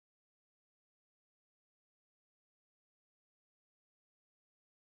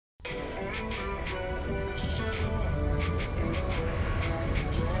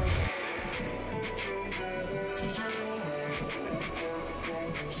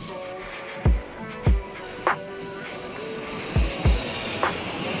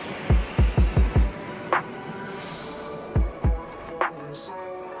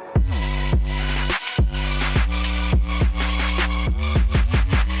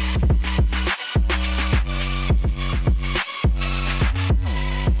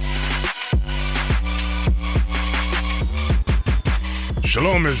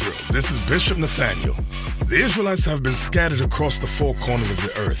Shalom, Israel. This is Bishop Nathaniel. The Israelites have been scattered across the four corners of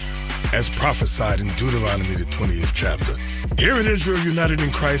the earth, as prophesied in Deuteronomy, the 20th chapter. Here in Israel, united in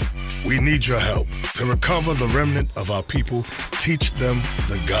Christ, we need your help to recover the remnant of our people, teach them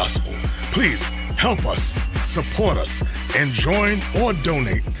the gospel. Please help us, support us, and join or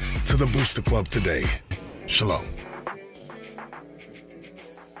donate to the Booster Club today. Shalom.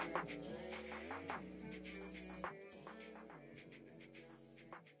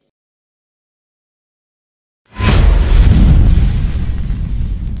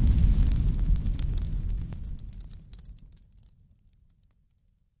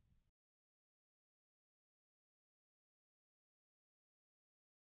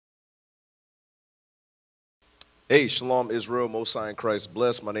 Hey, Shalom Israel, Most High in Christ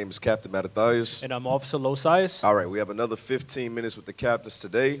bless. My name is Captain Mattathias. And I'm Officer Losias. All right, we have another 15 minutes with the captains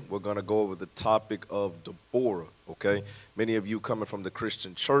today. We're going to go over the topic of Deborah, okay? Many of you coming from the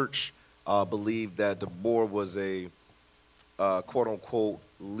Christian church believe that Deborah was a quote-unquote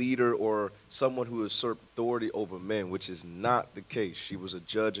leader or someone who usurped authority over men, which is not the case. She was a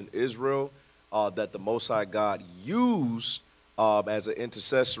judge in Israel that the Most High God used as an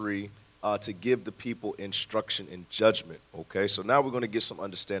intercessory to give the people instruction and judgment, okay? So now we're going to get some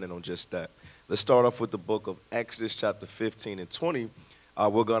understanding on just that. Let's start off with the book of Exodus chapter 15 and 20.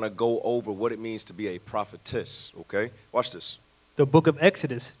 We're going to go over what it means to be a prophetess, okay? Watch this. The book of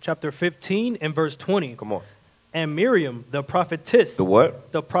Exodus, chapter 15 and verse 20. Come on. And Miriam, the prophetess. The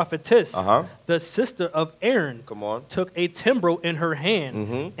what? The prophetess. Uh-huh. The sister of Aaron. Come on. Took a timbrel in her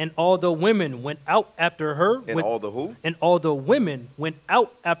hand, and all the women went out after her. And all the who? And all the women went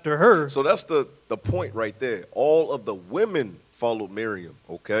out after her. So that's the point right there. All of the women followed Miriam,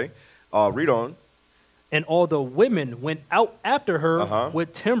 okay? Read on. And all the women went out after her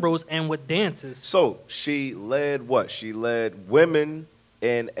with timbrels and with dances. So she led what? She led women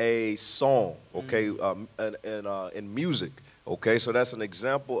in a song, okay, in music, okay? So that's an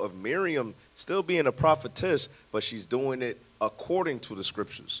example of Miriam still being a prophetess, but she's doing it according to the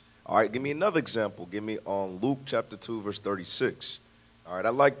scriptures. All right, give me another example. Give me on Luke chapter 2, verse 36. All right, I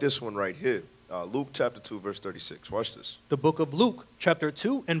like this one right here. Luke chapter 2, verse 36. Watch this. The book of Luke, chapter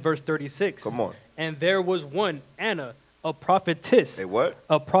 2 and verse 36. Come on. And there was one, Anna, a prophetess. A what?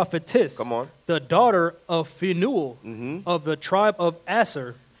 A prophetess. Come on. The daughter of Phanuel of the tribe of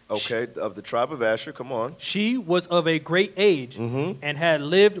Asher. Okay, of the tribe of Asher. Come on. She was of a great age and had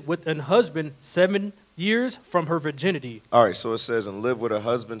lived with an husband 7 years from her virginity. All right, so it says, and lived with her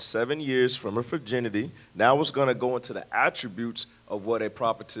husband 7 years from her virginity. Now it's going to go into the attributes of what a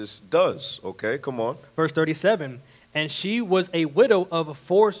prophetess does. Okay, come on. Verse 37. And she was a widow of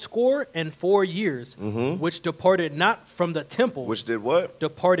 64 years, which departed not from the temple. Which did what?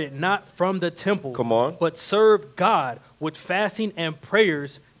 Departed not from the temple. Come on. But served God with fasting and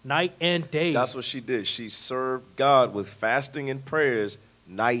prayers night and day. That's what she did. She served God with fasting and prayers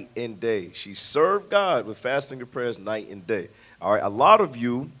night and day. She served God with fasting and prayers night and day. All right, a lot of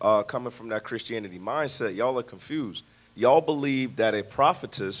you coming from that Christianity mindset, y'all are confused. Y'all believe that a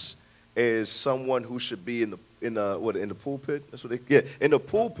prophetess is someone who should be in the pulpit? That's what in the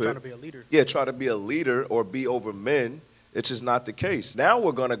pulpit. Trying to be a leader. Yeah, try to be a leader or be over men. It's just not the case. Now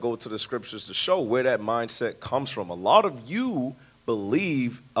we're going to go to the scriptures to show where that mindset comes from. A lot of you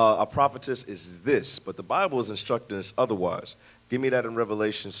believe a prophetess is this, but the Bible is instructing us otherwise. Give me that in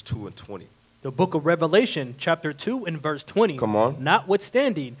Revelations 2 and 20. The book of Revelation, chapter 2 and verse 20. Come on.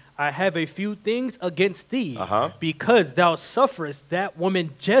 Notwithstanding, I have a few things against thee, because thou sufferest that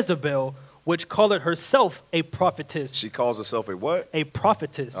woman Jezebel, which calleth herself a prophetess. She calls herself a what? A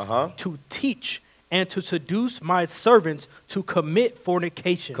prophetess. To teach and to seduce my servants to commit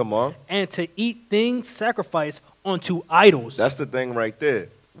fornication. Come on. And to eat things sacrificed unto idols. That's the thing right there.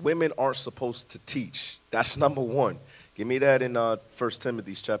 Women aren't supposed to teach. That's number one. Give me that in 1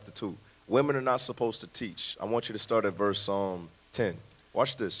 Timothy chapter 2. Women are not supposed to teach. I want you to start at verse 10.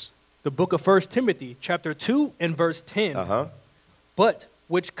 Watch this. The book of 1 Timothy chapter 2 and verse 10. But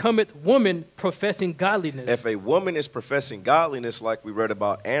which cometh woman professing godliness. If a woman is professing godliness, like we read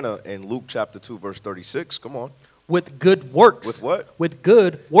about Anna in Luke chapter 2, verse 36, come on. with good works. With what? With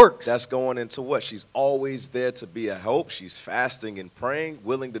good works. That's going into what? She's always there to be a help. She's fasting and praying,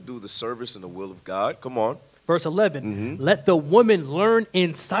 willing to do the service and the will of God. Come on. Verse 11, let the woman learn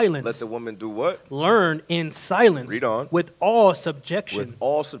in silence. Let the woman do what? Learn in silence. Read on. With all subjection. With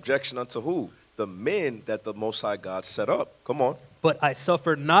all subjection unto who? The men that the Most High God set up. Come on. But I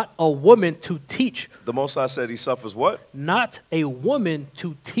suffer not a woman to teach. The Most High said he suffers what? Not a woman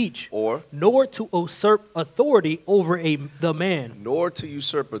to teach. Or? Nor to usurp authority over the man. Nor to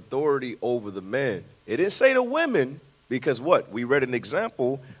usurp authority over the man. It didn't say the women, because what? We read an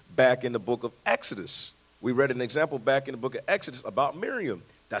example back in the book of Exodus. We read an example back in the book of Exodus about Miriam.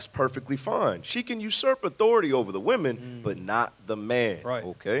 That's perfectly fine. She can usurp authority over the women, but not the man. Right.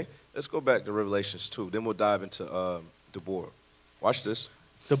 Okay? Let's go back to Revelations 2. Then we'll dive into Deborah. Watch this.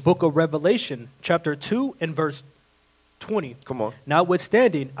 The book of Revelation, chapter 2 and verse 20. Come on.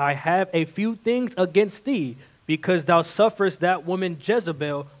 Notwithstanding, I have a few things against thee, because thou sufferest that woman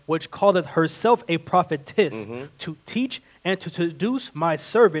Jezebel, which calleth herself a prophetess, to teach and to seduce my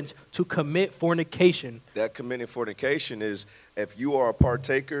servants to commit fornication. That committing fornication is if you are a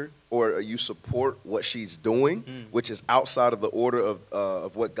partaker or you support what she's doing, which is outside of the order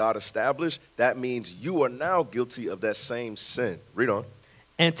of what God established, that means you are now guilty of that same sin. Read on.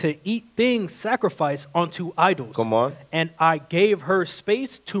 And to eat things sacrificed unto idols. Come on. And I gave her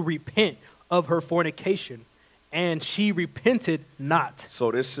space to repent of her fornication, and she repented not.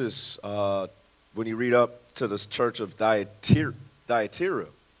 So this is when you read up to this church of Thyatira,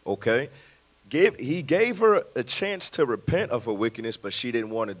 okay? He gave her a chance to repent of her wickedness, but she didn't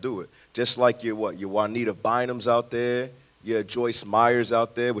want to do it. Just like your Juanita Bynum's out there, your Joyce Myers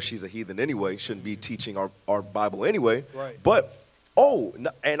out there, well, she's a heathen anyway, shouldn't be teaching our Bible anyway. Right. But,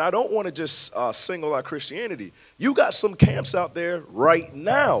 and I don't want to just single out Christianity. You got some camps out there right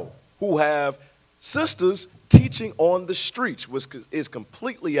now who have sisters teaching on the streets, which is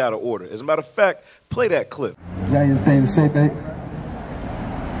completely out of order. As a matter of fact, play that clip. You got anything to say, babe?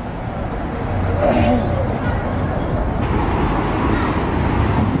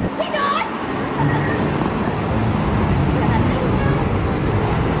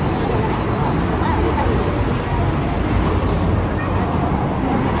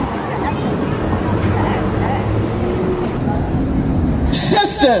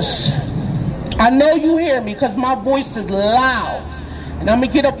 Sisters, I know you hear me because my voice is loud. And I'm going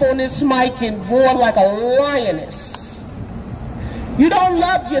to get up on this mic and roar like a lioness. You don't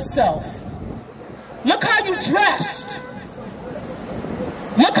love yourself. Look how you dressed.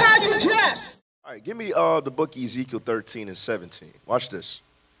 Look how you dressed. All right, give me the book Ezekiel 13 and 17. Watch this.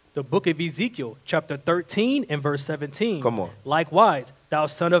 The book of Ezekiel, chapter 13 and verse 17. Come on. Likewise, thou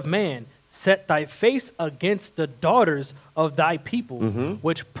son of man, set thy face against the daughters of thy people,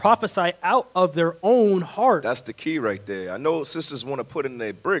 which prophesy out of their own heart. That's the key right there. I know sisters want to put in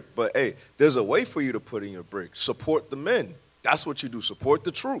their brick, but hey, there's a way for you to put in your brick. Support the men. That's what you do. Support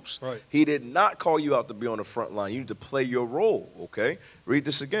the troops. Right. He did not call you out to be on the front line. You need to play your role, okay? Read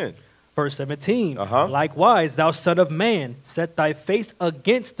this again. Verse 17, likewise, thou son of man, set thy face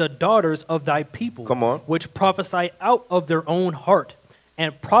against the daughters of thy people, Come on. which prophesy out of their own heart,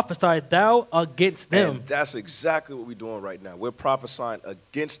 and prophesy thou against them. And that's exactly what we're doing right now. We're prophesying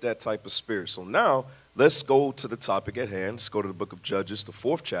against that type of spirit. So now, let's go to the topic at hand. Let's go to the book of Judges, the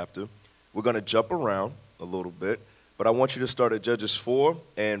 4th chapter. We're going to jump around a little bit, but I want you to start at Judges 4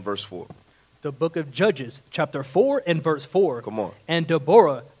 and verse 4. The book of Judges, chapter 4 and verse 4. Come on. And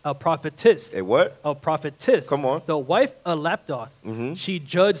Deborah, a prophetess. A what? A prophetess. Come on. The wife of Lapdoth. She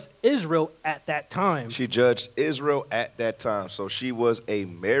judged Israel at that time. She judged Israel at that time. So she was a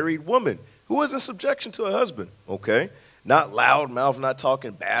married woman who was in subjection to her husband, okay? Not loud mouth, not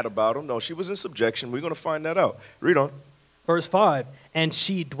talking bad about him. No, she was in subjection. We're going to find that out. Read on. Verse 5. And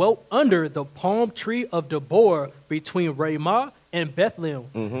she dwelt under the palm tree of Deborah between Ramah and Bethlehem.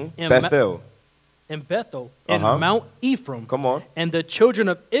 Bethel. And Bethel and Mount Ephraim. Come on. And the children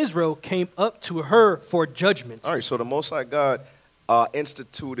of Israel came up to her for judgment. All right, so the Most High God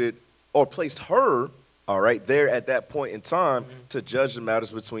instituted or placed her, all right, there at that point in time to judge the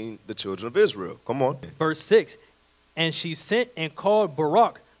matters between the children of Israel. Come on. Verse 6. And she sent and called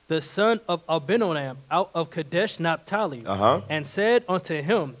Barak, the son of Abinadab, out of Kadesh Naphtali, and said unto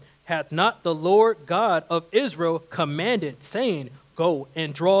him, hath not the Lord God of Israel commanded, saying, go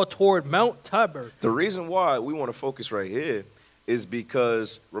and draw toward Mount Tabor? The reason why we want to focus right here is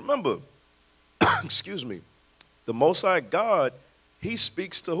because, remember, excuse me, the Most High God, he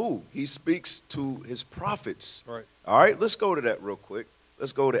speaks to who? He speaks to his prophets. Right. All right, let's go to that real quick.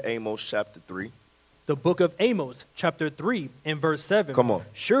 Let's go to Amos chapter 3. The book of Amos, chapter 3, and verse 7. Come on.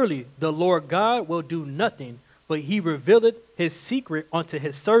 Surely the Lord God will do nothing, but he revealeth his secret unto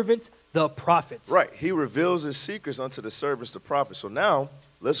his servants, the prophets. Right. He reveals his secrets unto the servants, the prophets. So now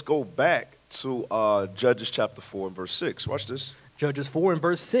let's go back to Judges chapter 4 and verse 6. Watch this. Judges 4 and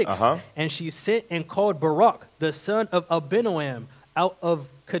verse 6. And she sent and called Barak, the son of Abinoam, out of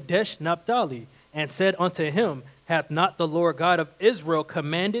Kadesh Naphtali, and said unto him, Hath not the Lord God of Israel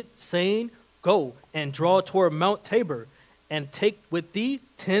commanded, saying, Go and draw toward Mount Tabor, and take with thee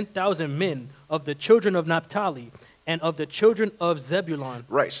 10,000 men of the children of Naphtali, and of the children of Zebulun.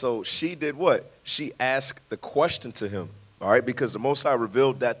 Right, so she did what? She asked the question to him, all right, because the Most High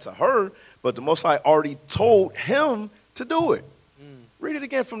revealed that to her, but the Most High already told him to do it. Read it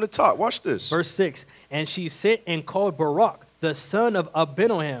again from the top. Watch this. Verse 6, and she sent and called Barak, the son of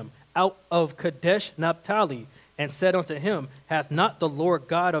Abinoam, out of Kadesh Naphtali, and said unto him, Hath not the Lord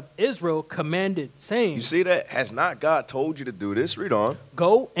God of Israel commanded, saying... You see that? Has not God told you to do this? Read on.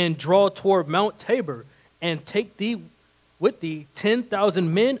 Go and draw toward Mount Tabor, and take thee with thee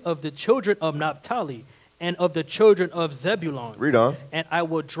 10,000 men of the children of Naphtali, and of the children of Zebulun. Read on. And I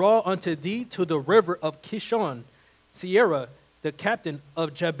will draw unto thee to the river of Kishon, Sierra, the captain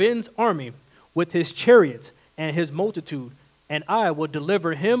of Jabin's army, with his chariots and his multitude, and I will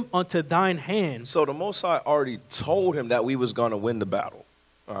deliver him unto thine hand. So the Most High already told him that we was going to win the battle.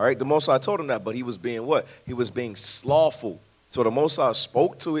 All right, the Most High told him that, but he was being what? He was being slothful. So the Most High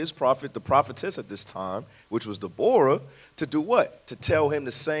spoke to his prophet, the prophetess at this time, which was Deborah, to do what? To tell him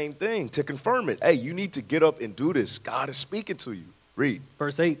the same thing, to confirm it. Hey, you need to get up and do this. God is speaking to you. Read.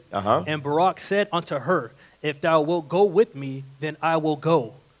 Verse 8. And Barak said unto her, If thou wilt go with me, then I will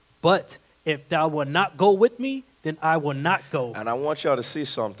go. But if thou wilt not go with me, then I will not go. And I want y'all to see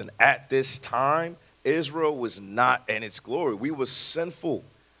something. At this time, Israel was not in its glory. We were sinful.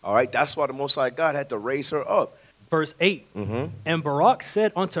 All right, that's why the Most High God had to raise her up. Verse 8. And Barak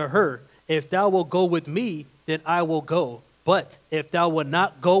said unto her, If thou wilt go with me, then I will go. But if thou wilt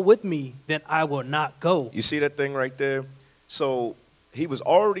not go with me, then I will not go. You see that thing right there? So he was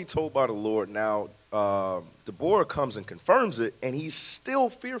already told by the Lord. Now, Deborah comes and confirms it, and he's still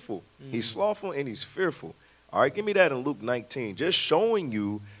fearful. He's slothful and he's fearful. All right, give me that in Luke 19. Just showing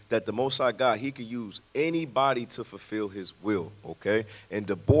you that the Most High God, he could use anybody to fulfill his will, okay? And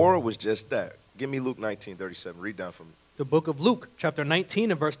Deborah was just that. Give me Luke 19:37. Read down from me. The book of Luke, chapter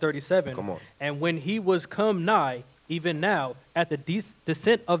 19 and verse 37. Come on. And when he was come nigh, even now, at the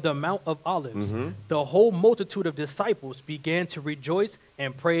descent of the Mount of Olives, the whole multitude of disciples began to rejoice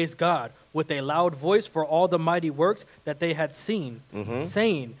and praise God with a loud voice for all the mighty works that they had seen,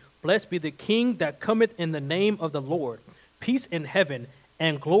 saying, Blessed be the King that cometh in the name of the Lord, peace in heaven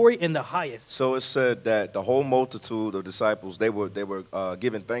and glory in the highest. So it said that the whole multitude of disciples, they were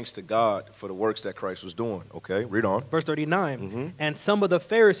giving thanks to God for the works that Christ was doing. Okay, read on. Verse 39. And some of the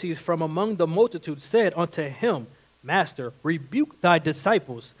Pharisees from among the multitude said unto him, Master, rebuke thy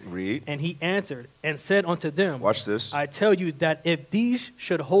disciples. Read. And he answered and said unto them, Watch this. I tell you that if these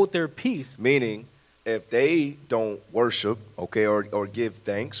should hold their peace. Meaning, if they don't worship, okay, or give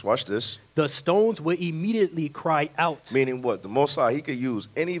thanks, watch this. The stones will immediately cry out. Meaning what? The Most High, he could use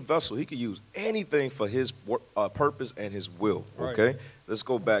any vessel. He could use anything for his purpose and his will, okay? Right. Let's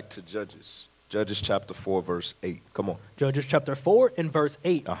go back to Judges. Judges chapter 4, verse 8. Come on. Judges chapter 4 and verse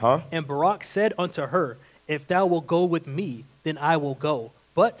 8. And Barak said unto her, If thou wilt go with me, then I will go.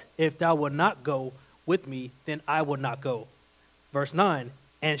 But if thou wilt not go with me, then I will not go. Verse 9.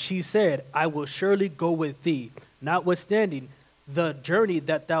 And she said, I will surely go with thee, notwithstanding the journey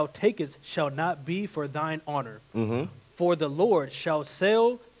that thou takest shall not be for thine honor. For the Lord shall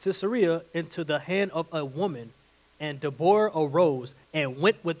sell Sisera into the hand of a woman. And Deborah arose and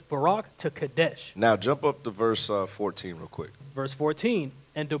went with Barak to Kadesh. Now jump up to verse 14 real quick. Verse 14.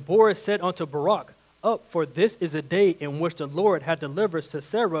 And Deborah said unto Barak, Up, for this is a day in which the Lord hath delivered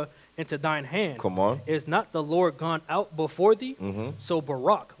Sisera into thine hand. Come on. Is not the Lord gone out before thee? So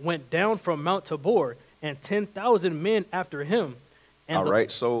Barak went down from Mount Tabor, and 10,000 men after him. And all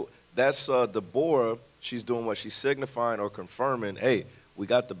right, so that's Deborah. She's doing what? She's signifying or confirming, hey, we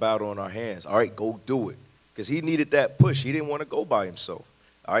got the battle in our hands. All right, go do it. Because he needed that push. He didn't want to go by himself.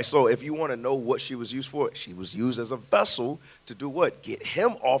 All right, so if you want to know what she was used for, she was used as a vessel to do what? Get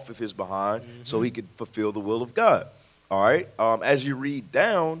him off of his behind so he could fulfill the will of God. All right, as you read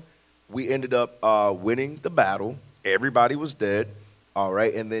down, we ended up winning the battle. Everybody was dead. All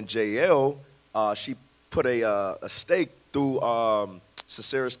right, and then Jael, she put a stake through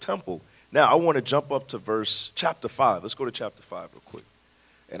Sisera's temple. Now, I want to jump up to chapter 5. Let's go to chapter 5 real quick.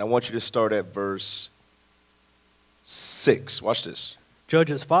 And I want you to start at verse 6. Watch this.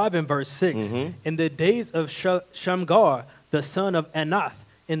 Judges 5 and verse 6. In the days of Shamgar, the son of Anath,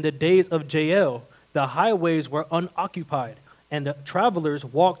 in the days of Jael, The highways were unoccupied, and the travelers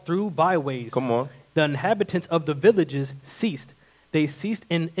walked through byways. Come on. The inhabitants of the villages ceased. They ceased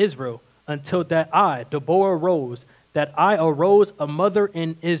in Israel until that I, Deborah, rose, that I arose a mother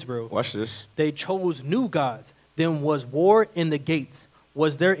in Israel. Watch this. They chose new gods. Then was war in the gates.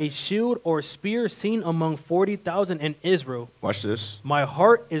 Was there a shield or spear seen among 40,000 in Israel? Watch this. My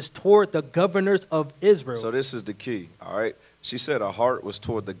heart is toward the governors of Israel. So this is the key, all right? She said her heart was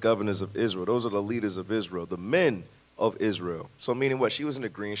toward the governors of Israel. Those are the leaders of Israel, the men of Israel. So meaning what? She was in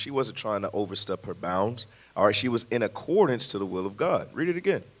agreement. She wasn't trying to overstep her bounds. All right, she was in accordance to the will of God. Read it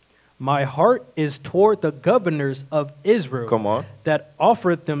again. My heart is toward the governors of Israel. Come on. That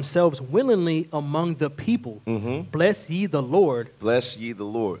offered themselves willingly among the people. Bless ye the Lord. Bless ye the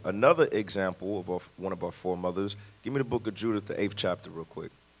Lord. Another example of one of our foremothers. Give me the book of Judith, the 8th chapter real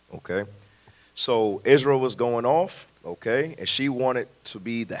quick. Okay. So Israel was going off, okay, and she wanted to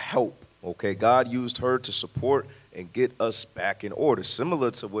be the help. Okay. God used her to support and get us back in order,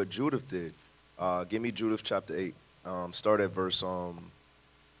 similar to what Judith did. Give me Judith chapter 8. Start at verse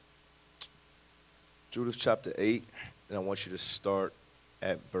Judith chapter 8, and I want you to start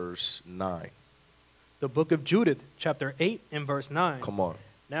at verse 9. The book of Judith, chapter 8 and verse 9. Come on.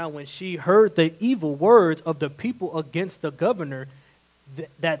 Now when she heard the evil words of the people against the governor,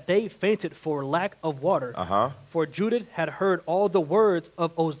 that they fainted for lack of water. For Judith had heard all the words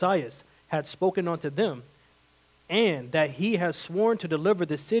of Ozias had spoken unto them, and that he has sworn to deliver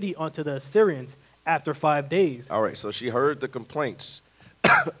the city unto the Assyrians after 5 days. All right, so she heard the complaints.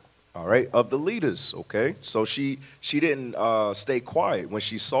 All right, of the leaders, okay? So she didn't stay quiet. When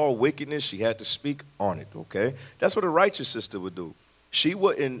she saw wickedness, she had to speak on it, okay? That's what a righteous sister would do. She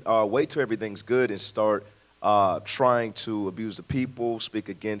wouldn't wait till everything's good and start trying to abuse the people, speak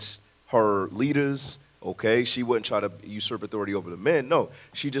against her leaders, okay? She wouldn't try to usurp authority over the men. No,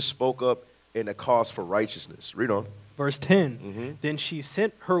 she just spoke up in a cause for righteousness. Read on. Verse 10, Then she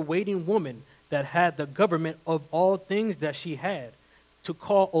sent her waiting woman that had the government of all things that she had, to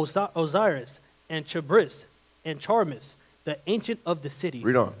call Osiris and Chabris and Charmis, the ancient of the city.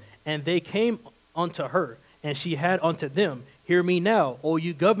 Read on. And they came unto her, and she had unto them, Hear me now, O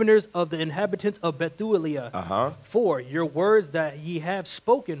you governors of the inhabitants of Bethuelia, for your words that ye have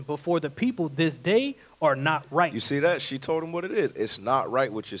spoken before the people this day are not right. You see that? She told him what it is. It's not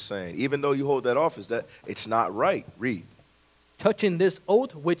right what you're saying. Even though you hold that office, that it's not right. Read. Touching this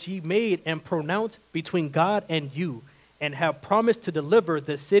oath which ye made and pronounced between God and you, and have promised to deliver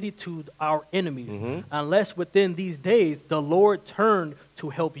the city to our enemies, unless within these days the Lord turned to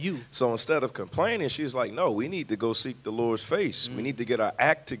help you. So instead of complaining, she's like, no, we need to go seek the Lord's face. We need to get our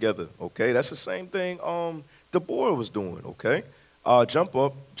act together, okay? That's the same thing Deborah was doing, okay? Jump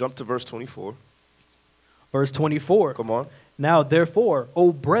to verse 24. Verse 24. Come on. Now, therefore,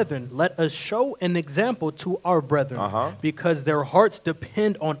 O brethren, let us show an example to our brethren, because their hearts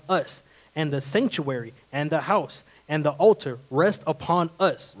depend on us, and the sanctuary, and the house, and the altar rest upon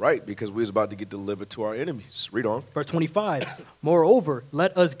us. Right, because we was about to get delivered to our enemies. Read on. Verse 25. Moreover,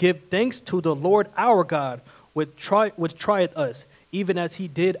 let us give thanks to the Lord our God, which trieth us, even as he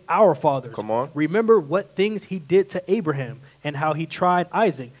did our fathers. Come on. Remember what things he did to Abraham, and how he tried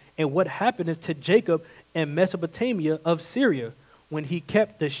Isaac, and what happened to Jacob in Mesopotamia of Syria, when he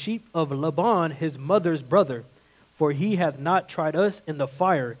kept the sheep of Laban his mother's brother. For he hath not tried us in the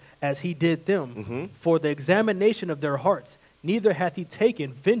fire, as he did them, for the examination of their hearts. Neither hath he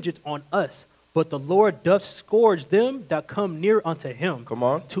taken vengeance on us, but the Lord doth scourge them that come near unto him. Come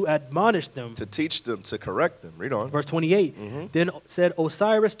on. To admonish them. To teach them, to correct them. Read on. Verse 28. Then said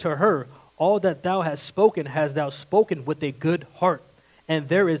Osiris to her, All that thou hast thou spoken with a good heart, and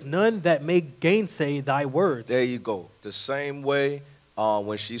there is none that may gainsay thy words. There you go. The same way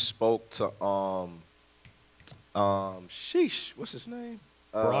when she spoke to what's his name?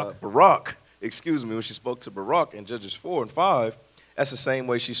 Barak. Excuse me. When she spoke to Barak in Judges 4 and 5, that's the same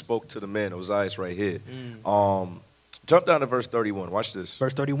way she spoke to the men. Ozias right here. Jump down to verse 31. Watch this.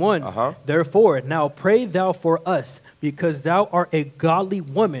 Verse 31. Therefore, now pray thou for us, because thou art a godly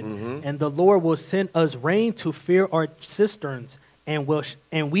woman, and the Lord will send us rain to fill our cisterns, and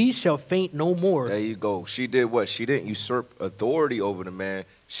we shall faint no more. There you go. She did what? She didn't usurp authority over the man.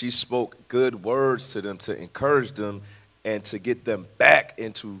 She spoke good words to them to encourage them and to get them back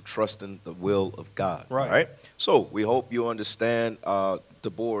into trusting the will of God. Right. All right? So we hope you understand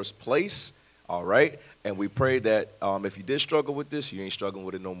Deborah's place. All right? And we pray that if you did struggle with this, you ain't struggling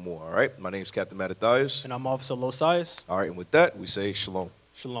with it no more. All right? My name is Captain Mattathias. And I'm Officer Losias. All right. And with that, we say shalom.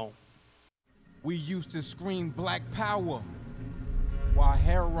 Shalom. We used to scream black power while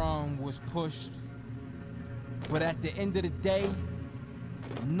Heron was pushed. But at the end of the day,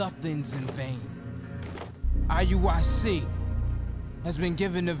 nothing's in vain. IUIC has been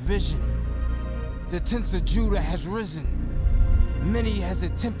given a vision. The tents of Judah has risen. Many has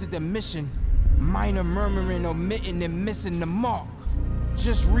attempted the mission. Minor murmuring, omitting, and missing the mark.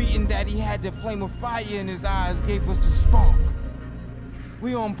 Just reading that he had the flame of fire in his eyes gave us the spark.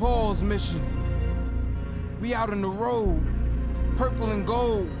 We on Paul's mission. We out on the road, purple and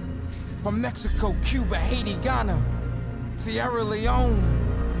gold. From Mexico, Cuba, Haiti, Ghana, Sierra Leone.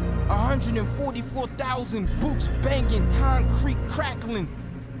 144,000 boots banging, concrete crackling.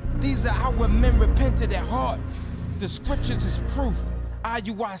 These are our men repented at heart. The scriptures is proof.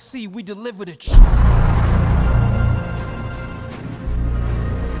 IUIC, we deliver the truth.